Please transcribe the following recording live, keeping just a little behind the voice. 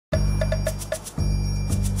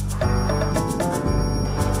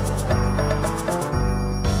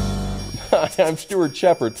Hi, I'm Stuart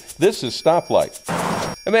Shepard. This is Stoplight.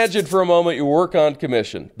 Imagine for a moment you work on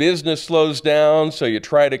commission. Business slows down, so you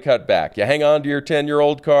try to cut back. You hang on to your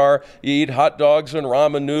 10-year-old car, you eat hot dogs and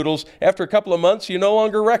ramen noodles. After a couple of months, you no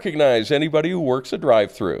longer recognize anybody who works a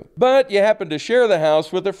drive-thru. But you happen to share the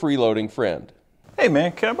house with a freeloading friend. Hey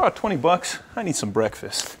man, can I borrow 20 bucks? I need some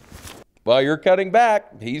breakfast. While you're cutting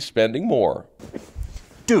back, he's spending more.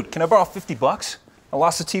 Dude, can I borrow 50 bucks? I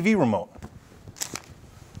lost the TV remote.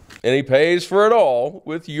 And he pays for it all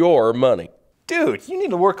with your money. Dude, you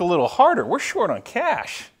need to work a little harder. We're short on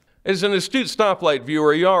cash. As an astute Stoplight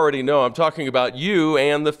viewer, you already know I'm talking about you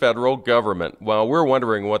and the federal government. While we're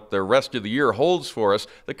wondering what the rest of the year holds for us,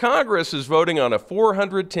 the Congress is voting on a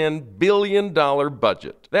 $410 billion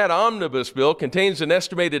budget. That omnibus bill contains an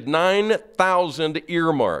estimated 9,000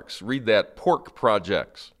 earmarks. Read that, pork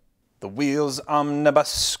projects. The wheels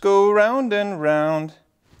omnibus go round and round.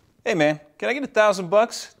 Hey man, can I get 1,000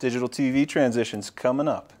 bucks? Digital TV transition's coming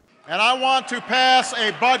up. And I want to pass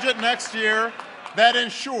a budget next year that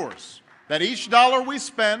ensures that each dollar we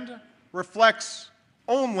spend reflects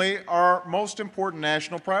only our most important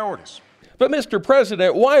national priorities. But Mr.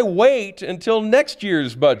 President, why wait until next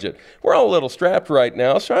year's budget? We're all a little strapped right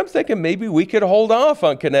now, so I'm thinking maybe we could hold off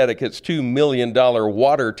on Connecticut's $2 million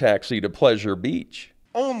water taxi to Pleasure Beach.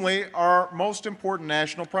 Only our most important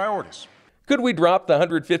national priorities. Could we drop the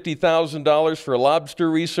 $150,000 for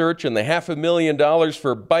lobster research and the $500,000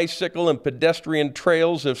 for bicycle and pedestrian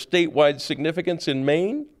trails of statewide significance in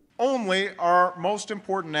Maine? Only our most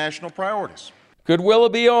important national priorities. Could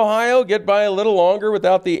Willoughby, Ohio get by a little longer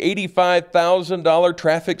without the $85,000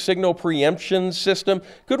 traffic signal preemption system?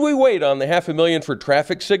 Could we wait on the $500,000 for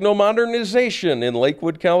traffic signal modernization in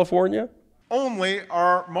Lakewood, California? Only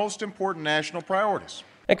our most important national priorities.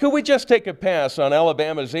 And could we just take a pass on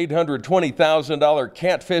Alabama's $820,000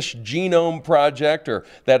 catfish genome project or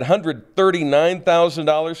that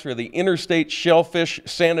 $139,000 for the Interstate Shellfish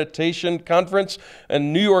Sanitation Conference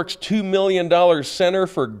and New York's $2 million Center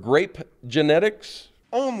for Grape Genetics?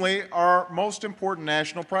 Only our most important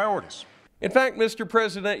national priorities. In fact, Mr.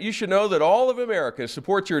 President, you should know that all of America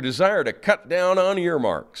supports your desire to cut down on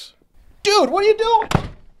earmarks. Dude, what are you doing?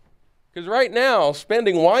 Because right now,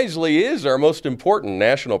 spending wisely is our most important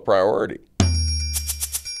national priority.